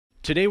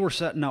Today we're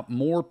setting up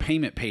more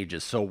payment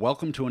pages, so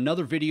welcome to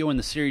another video in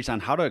the series on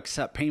how to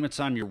accept payments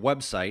on your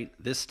website,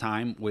 this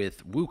time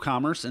with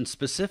WooCommerce, and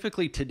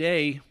specifically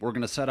today we're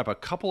going to set up a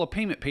couple of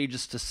payment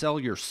pages to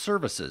sell your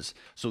services.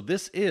 So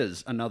this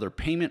is another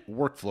payment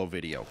workflow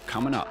video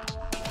coming up.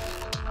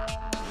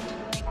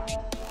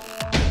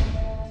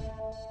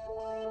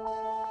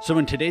 So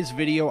in today's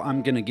video,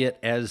 I'm going to get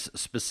as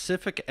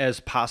specific as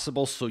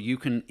possible so you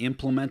can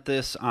implement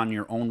this on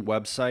your own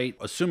website.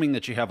 Assuming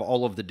that you have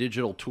all of the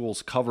digital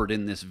tools covered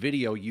in this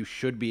video, you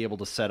should be able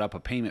to set up a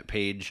payment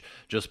page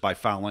just by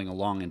following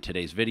along in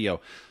today's video.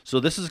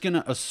 So this is going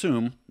to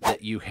assume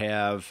that you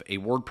have a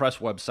WordPress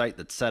website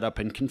that's set up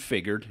and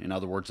configured. In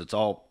other words, it's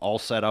all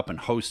set up and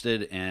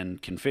hosted and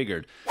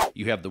configured.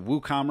 You have the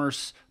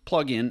WooCommerce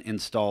plugin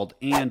installed,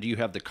 and you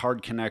have the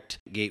CardConnect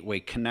gateway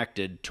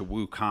connected to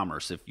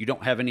WooCommerce. If you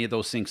don't have any of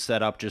those things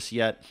set up just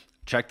yet,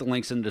 check the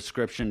links in the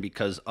description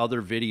because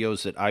other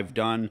videos that I've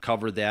done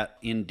cover that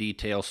in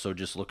detail. So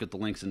just look at the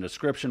links in the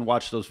description,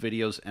 watch those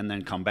videos, and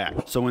then come back.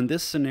 So in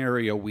this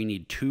scenario, we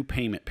need two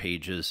payment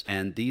pages,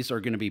 and these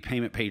are going to be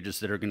payment pages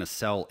that are going to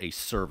sell a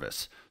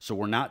service. So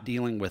we're not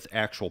dealing with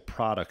actual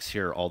products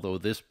here, although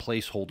this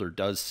placeholder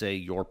does say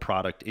your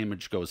product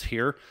image goes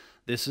here.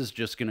 This is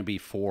just going to be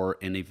for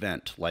an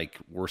event, like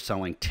we're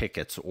selling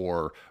tickets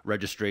or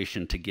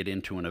registration to get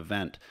into an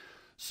event.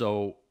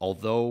 So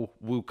although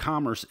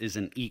WooCommerce is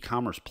an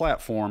e-commerce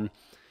platform,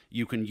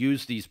 you can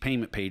use these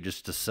payment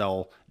pages to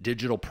sell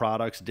digital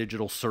products,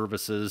 digital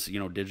services,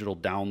 digital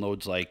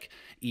downloads like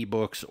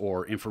ebooks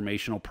or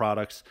informational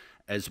products,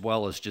 as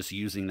well as just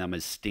using them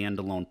as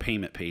standalone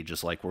payment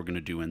pages like we're going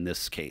to do in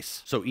this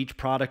case. So each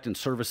product and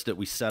service that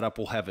we set up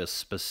will have a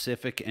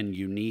specific and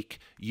unique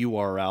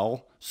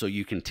URL. So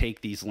you can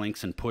take these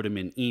links and put them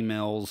in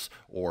emails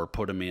or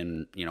put them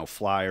in,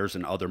 flyers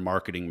and other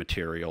marketing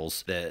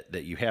materials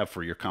that you have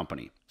for your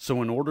company.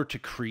 So in order to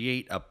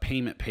create a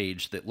payment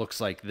page that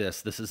looks like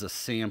this is a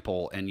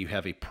sample, and you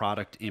have a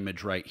product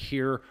image right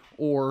here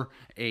or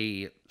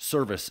a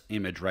service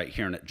image right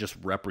here, and it just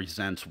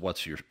represents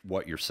what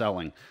you're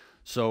selling.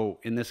 So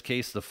in this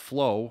case, the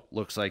flow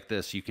looks like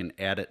this. You can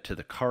add it to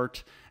the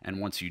cart, and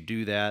once you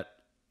do that,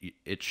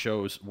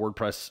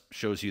 WordPress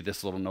shows you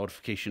this little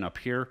notification up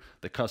here.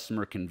 The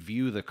customer can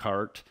view the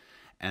cart,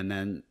 and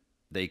then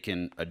they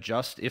can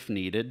adjust if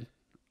needed,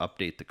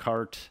 update the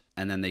cart,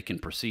 and then they can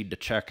proceed to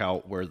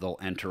checkout, where they'll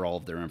enter all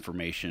of their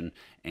information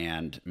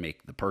and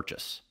make the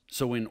purchase.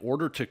 So in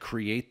order to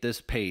create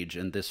this page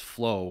and this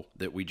flow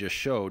that we just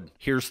showed,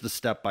 here's the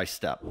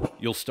step-by-step.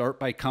 You'll start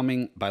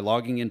by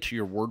logging into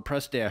your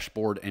WordPress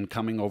dashboard and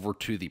coming over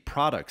to the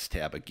Products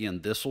tab.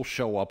 Again, this will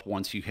show up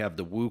once you have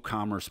the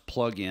WooCommerce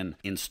plugin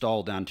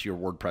installed onto your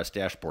WordPress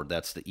dashboard.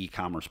 That's the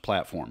e-commerce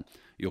platform.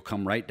 You'll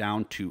come right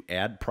down to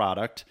Add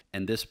Product,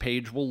 and this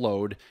page will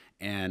load,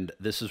 and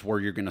this is where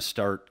you're going to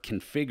start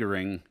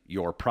configuring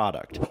your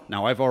product.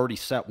 Now, I've already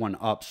set one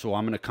up, so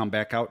I'm going to come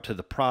back out to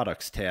the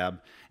Products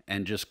tab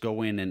and just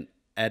go in and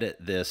edit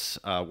this.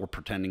 We're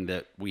pretending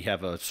that we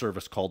have a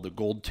service called the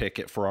Gold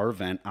Ticket for our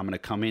event. I'm going to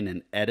come in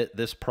and edit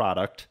this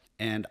product,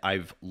 and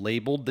I've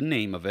labeled the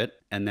name of it,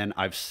 and then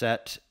I've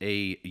set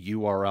a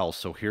URL.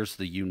 So here's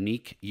the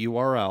unique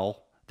URL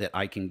that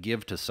I can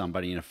give to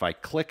somebody, and if I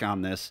click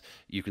on this,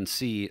 you can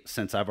see,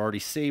 since I've already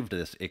saved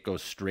this, it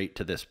goes straight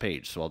to this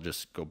page. So I'll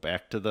just go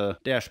back to the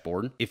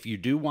dashboard. If you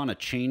do want to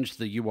change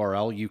the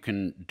URL, you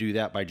can do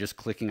that by just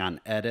clicking on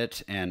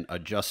edit and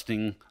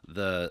adjusting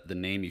the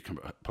name. You can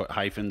put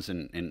hyphens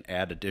and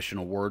add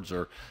additional words,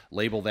 or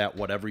label that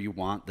whatever you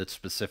want that's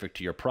specific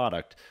to your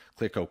product.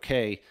 Click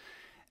OK,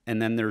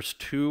 and then there's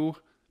two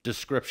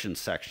description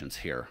sections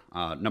here.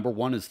 Number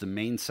one is the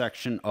main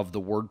section of the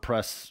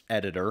WordPress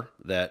editor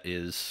that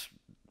is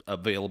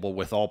available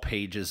with all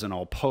pages and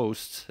all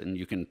posts, and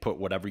you can put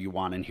whatever you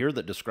want in here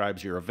that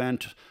describes your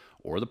event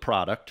or the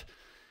product.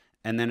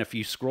 And then if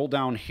you scroll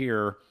down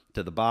here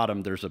to the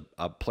bottom, there's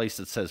a place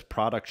that says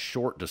product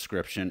short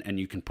description, and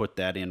you can put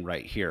that in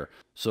right here.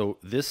 So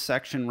this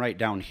section right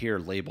down here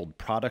labeled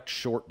product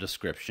short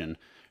description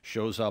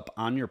shows up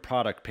on your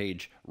product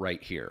page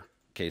right here.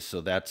 Okay,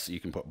 so you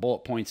can put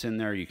bullet points in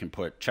there, you can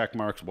put check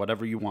marks,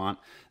 whatever you want.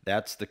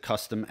 That's the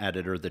custom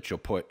editor that you'll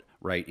put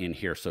right in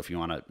here. So if you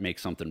want to make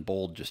something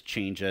bold, just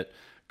change it,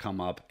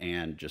 come up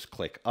and just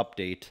click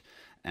update.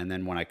 And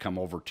then when I come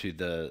over to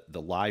the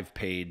live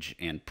page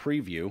and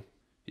preview,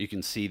 you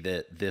can see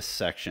that this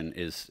section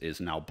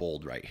is now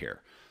bold right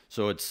here.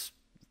 So it's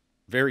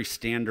very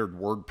standard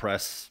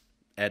WordPress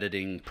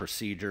editing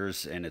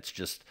procedures, and it's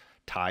just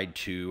tied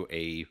to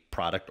a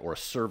product or a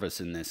service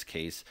in this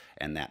case,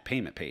 and that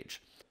payment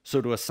page. So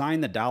to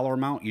assign the dollar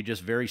amount, you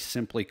just very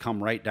simply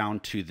come right down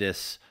to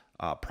this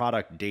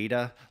product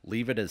data,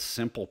 leave it as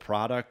simple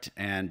product,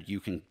 and you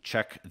can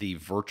check the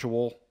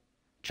virtual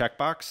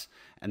checkbox,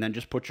 and then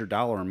just put your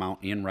dollar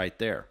amount in right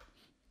there.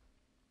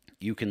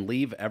 You can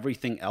leave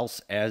everything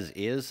else as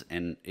is,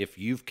 and if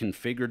you've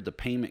configured the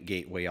payment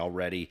gateway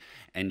already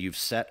and you've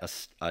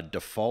set a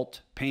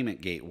default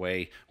payment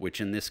gateway, which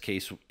in this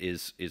case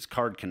is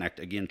CardConnect,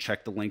 again,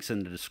 check the links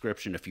in the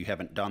description if you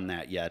haven't done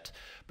that yet,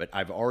 but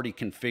I've already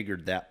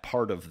configured that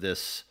part of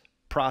this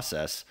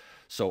process.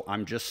 So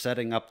I'm just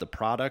setting up the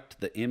product,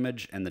 the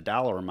image, and the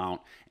dollar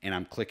amount, and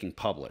I'm clicking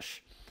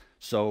publish.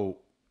 So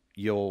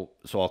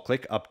I'll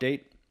click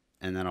update,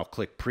 and then I'll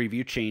click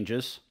preview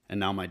changes. And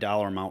now my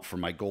dollar amount for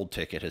my gold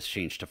ticket has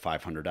changed to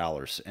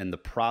 $500. And the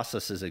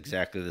process is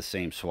exactly the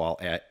same. So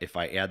if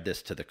I add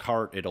this to the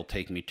cart, it'll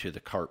take me to the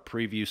cart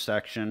preview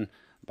section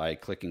by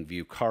clicking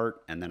view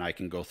cart, and then I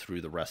can go through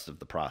the rest of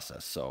the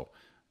process. So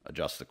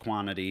adjust the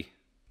quantity,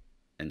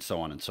 and so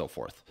on and so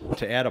forth.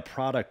 To add a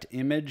product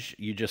image,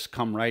 you just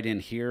come right in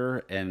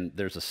here, and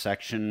there's a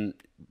section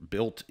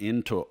built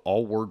into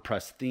all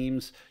WordPress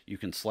themes. You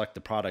can select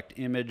the product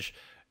image.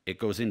 It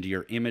goes into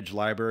your image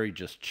library.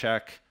 Just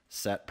check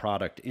set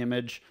product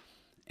image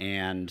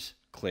and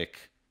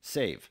click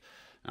save.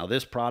 Now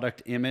this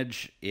product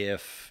image,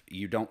 if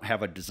you don't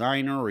have a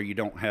designer or you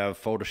don't have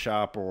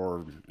Photoshop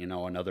or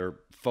another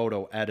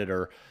photo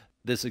editor,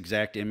 this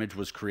exact image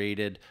was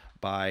created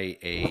by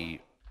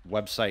a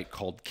website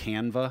called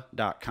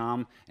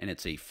canva.com, and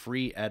it's a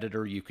free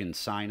editor. You can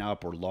sign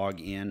up or log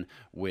in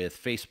with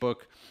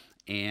Facebook,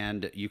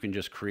 and you can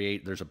just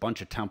create, there's a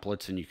bunch of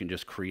templates, and you can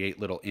just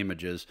create little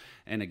images.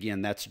 And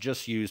again, that's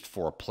just used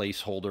for a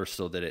placeholder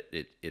so that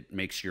it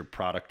makes your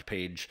product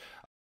page,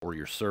 or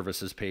your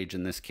services page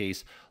in this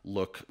case,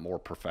 look more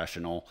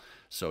professional.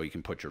 So you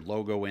can put your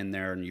logo in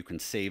there, and you can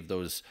save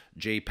those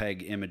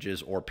JPEG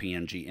images or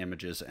PNG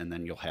images, and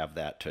then you'll have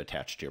that to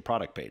attach to your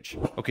product page.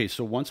 Okay,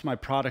 so once my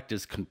product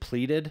is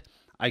completed,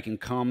 I can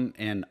come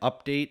and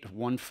update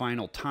one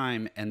final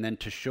time, and then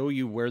to show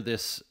you where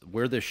this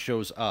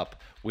shows up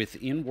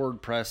within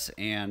WordPress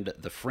and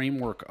the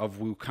framework of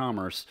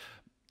WooCommerce,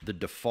 the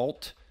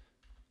default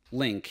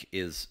link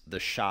is the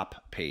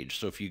shop page.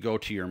 So if you go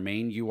to your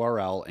main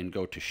URL and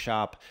go to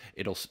shop,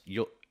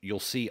 you'll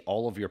see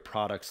all of your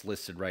products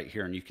listed right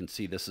here, and you can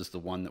see this is the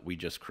one that we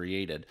just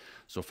created.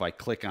 So if I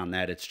click on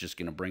that, it's just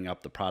going to bring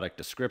up the product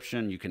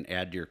description. You can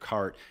add to your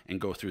cart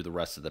and go through the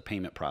rest of the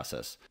payment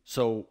process.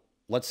 So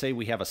let's say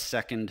we have a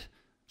second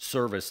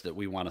service that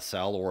we want to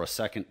sell, or a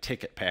second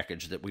ticket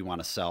package that we want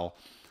to sell.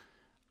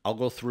 I'll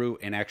go through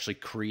and actually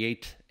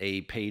create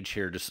a page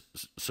here just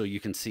so you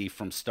can see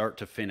from start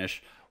to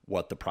finish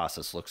what the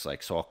process looks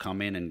like. So I'll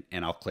come in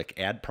and I'll click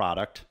add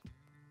product.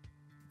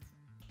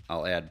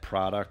 I'll add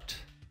product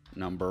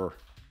number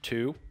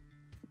 2.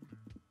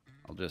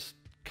 I'll just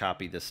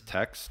copy this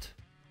text,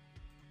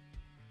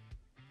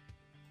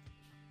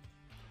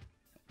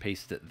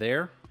 paste it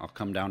there. I'll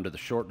come down to the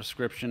short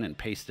description and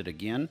paste it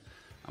again.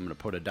 I'm going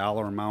to put a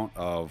dollar amount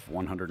of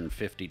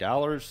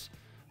 $150,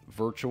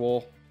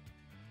 virtual,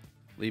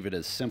 leave it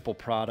as simple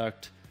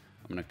product.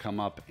 I'm going to come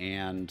up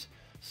and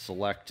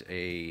select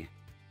a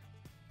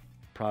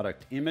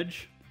product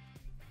image,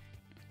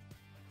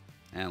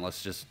 and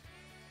let's just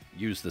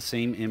use the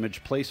same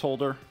image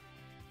placeholder.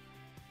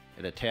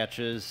 It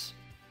attaches,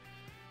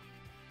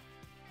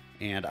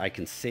 and I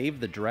can save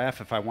the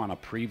draft if I want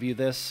to preview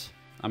this.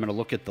 I'm going to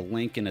look at the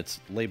link, and it's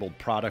labeled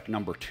product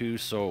number 2,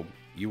 so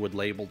you would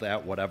label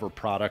that whatever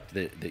product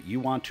that you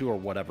want to, or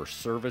whatever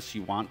service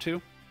you want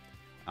to.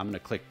 I'm going to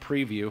click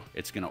preview.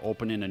 It's going to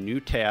open in a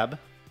new tab,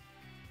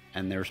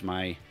 and there's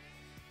my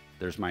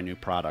new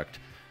product.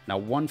 Now,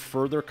 one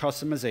further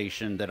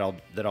customization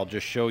that I'll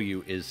just show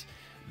you is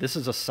this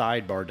is a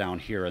sidebar down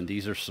here, and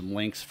these are some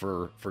links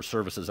for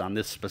services on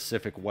this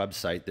specific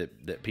website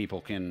that people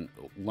can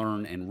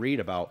learn and read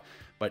about.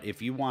 But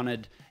if you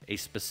wanted a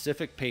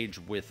specific page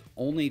with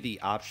only the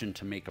option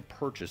to make a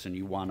purchase and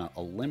you want to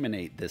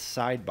eliminate this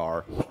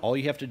sidebar, all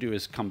you have to do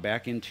is come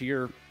back into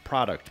your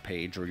product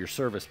page or your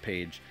service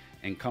page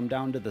and come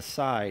down to the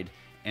side,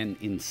 and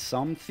in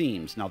some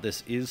themes, now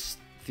this is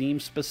theme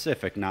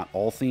specific, not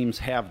all themes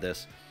have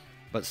this,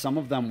 but some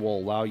of them will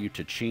allow you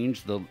to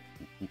change the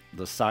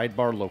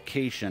sidebar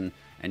location,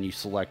 and you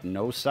select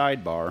no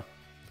sidebar,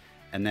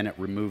 and then it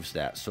removes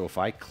that. So if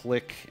I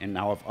click, and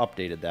now I've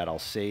updated that, I'll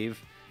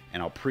save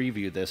and I'll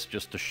preview this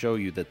just to show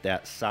you that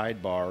that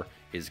sidebar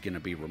is going to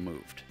be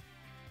removed.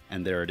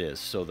 And there it is.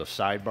 So the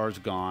sidebar's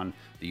gone.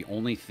 The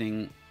only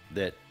thing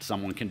that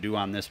someone can do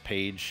on this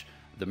page,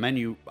 the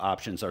menu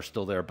options are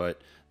still there,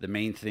 but the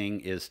main thing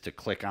is to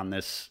click on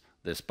this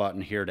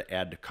button here to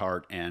add to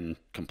cart and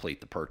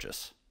complete the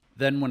purchase.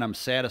 Then when I'm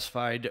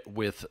satisfied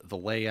with the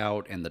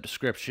layout and the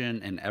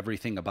description and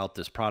everything about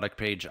this product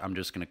page, I'm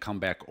just going to come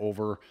back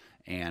over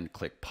and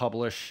click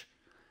publish,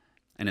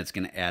 and it's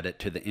going to add it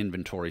to the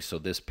inventory. So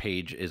this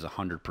page is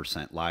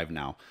 100% live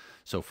now.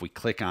 So if we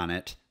click on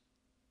it,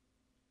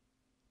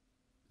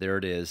 there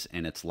it is,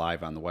 and it's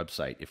live on the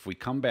website. If we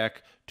come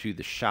back to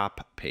the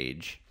shop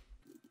page,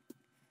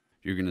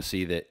 you're going to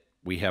see that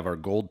we have our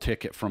gold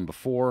ticket from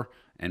before,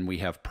 and we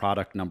have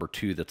product number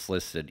 2 that's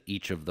listed.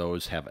 Each of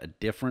those have a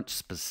different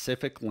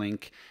specific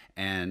link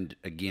And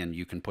again,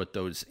 you can put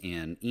those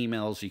in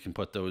emails. You can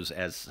put those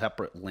as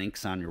separate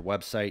links on your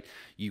website.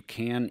 You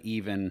can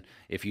even,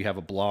 if you have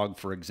a blog,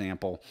 for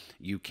example,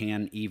 you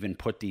can even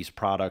put these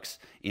products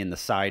in the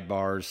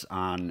sidebars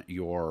on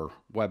your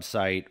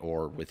website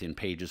or within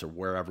pages or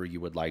wherever you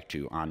would like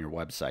to on your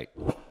website.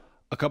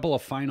 A couple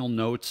of final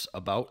notes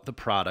about the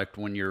product.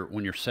 When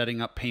you're setting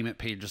up payment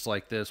pages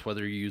like this,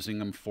 whether you're using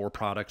them for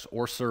products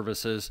or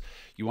services,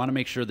 you want to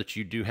make sure that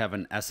you do have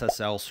an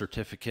SSL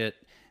certificate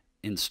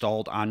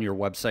installed on your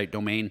website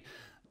domain.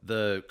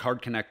 The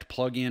CardConnect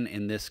plugin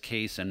in this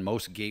case, and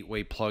most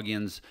gateway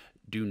plugins,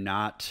 do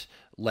not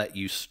let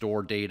you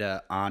store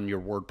data on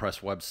your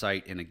WordPress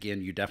website. And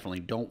again, you definitely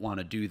don't want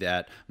to do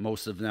that.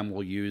 Most of them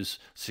will use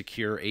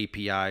secure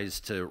APIs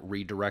to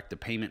redirect the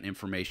payment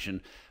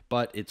information,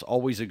 but it's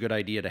always a good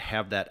idea to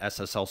have that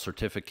SSL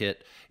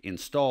certificate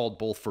installed,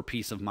 both for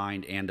peace of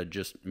mind and to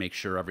just make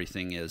sure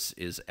everything is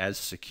as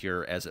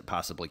secure as it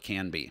possibly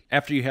can be.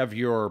 After you have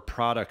your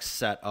products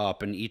set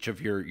up and each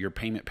of your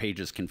payment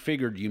pages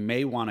configured, you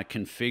may want to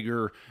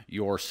configure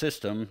your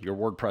system, your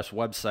WordPress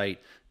website,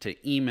 to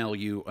email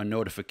you a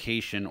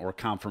notification or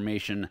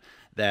confirmation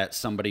that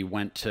somebody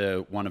went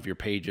to one of your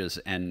pages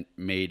and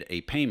made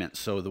a payment.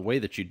 So the way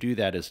that you do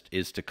that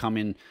is to come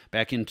in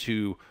back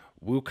into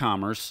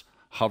WooCommerce,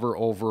 hover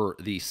over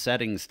the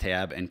settings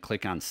tab and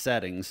click on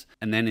settings.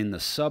 And then in the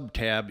sub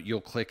tab, you'll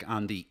click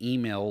on the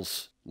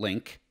emails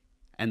link.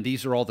 And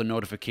these are all the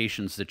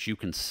notifications that you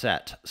can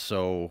set.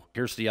 So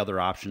here's the other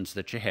options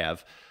that you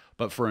have.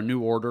 But for a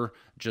new order,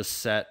 just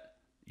set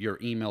your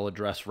email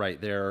address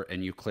right there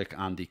and you click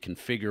on the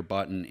configure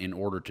button in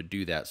order to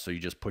do that. So you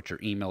just put your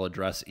email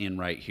address in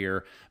right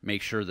here,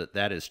 make sure that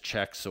that is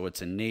checked so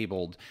it's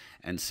enabled,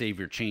 and save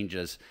your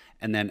changes.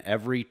 And then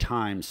every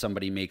time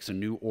somebody makes a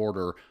new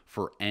order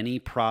for any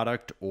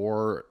product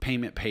or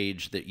payment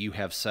page that you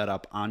have set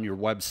up on your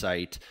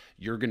website,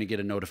 you're going to get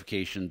a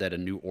notification that a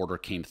new order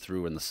came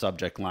through, and the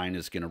subject line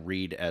is going to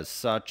read as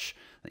such,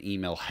 the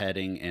email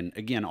heading. And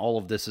again, all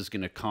of this is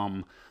going to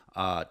come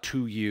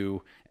to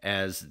you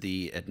as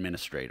the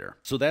administrator.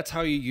 So that's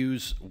how you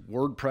use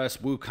WordPress,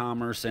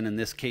 WooCommerce, and in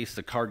this case,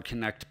 the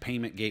CardConnect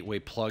Payment Gateway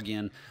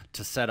plugin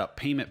to set up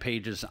payment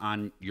pages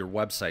on your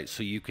website.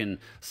 So you can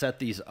set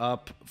these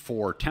up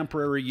for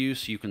temporary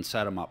use. You can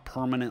set them up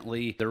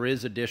permanently. There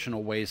is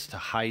additional ways to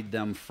hide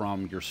them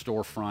from your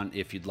storefront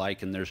if you'd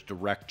like, and there's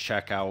direct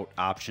checkout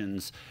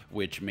options,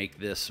 which make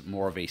this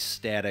more of a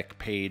static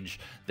page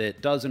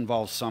that does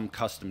involve some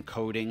custom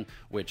coding,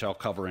 which I'll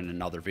cover in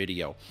another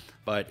video.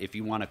 But if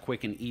you want a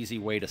quick and easy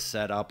way to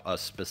set up a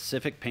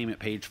specific payment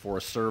page for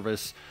a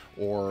service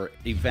or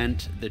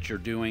event that you're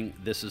doing,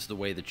 this is the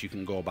way that you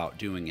can go about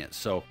doing it.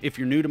 So if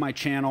you're new to my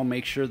channel,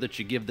 make sure that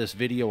you give this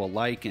video a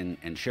like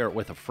and share it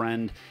with a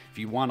friend. If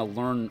you want to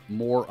learn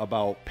more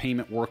about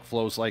payment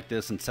workflows like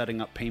this and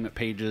setting up payment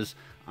pages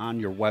on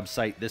your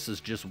website, this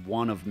is just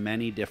one of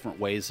many different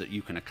ways that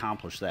you can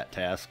accomplish that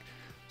task.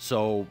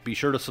 So be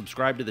sure to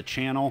subscribe to the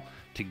channel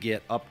to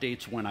get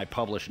updates when I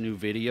publish new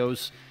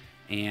videos.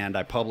 And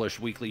I publish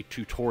weekly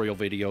tutorial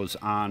videos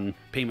on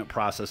payment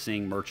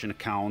processing, merchant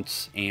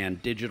accounts, and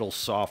digital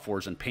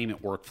softwares and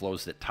payment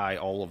workflows that tie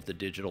all of the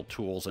digital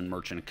tools and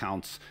merchant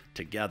accounts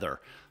together.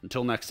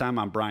 Until next time,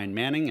 I'm Brian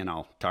Manning, and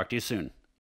I'll talk to you soon.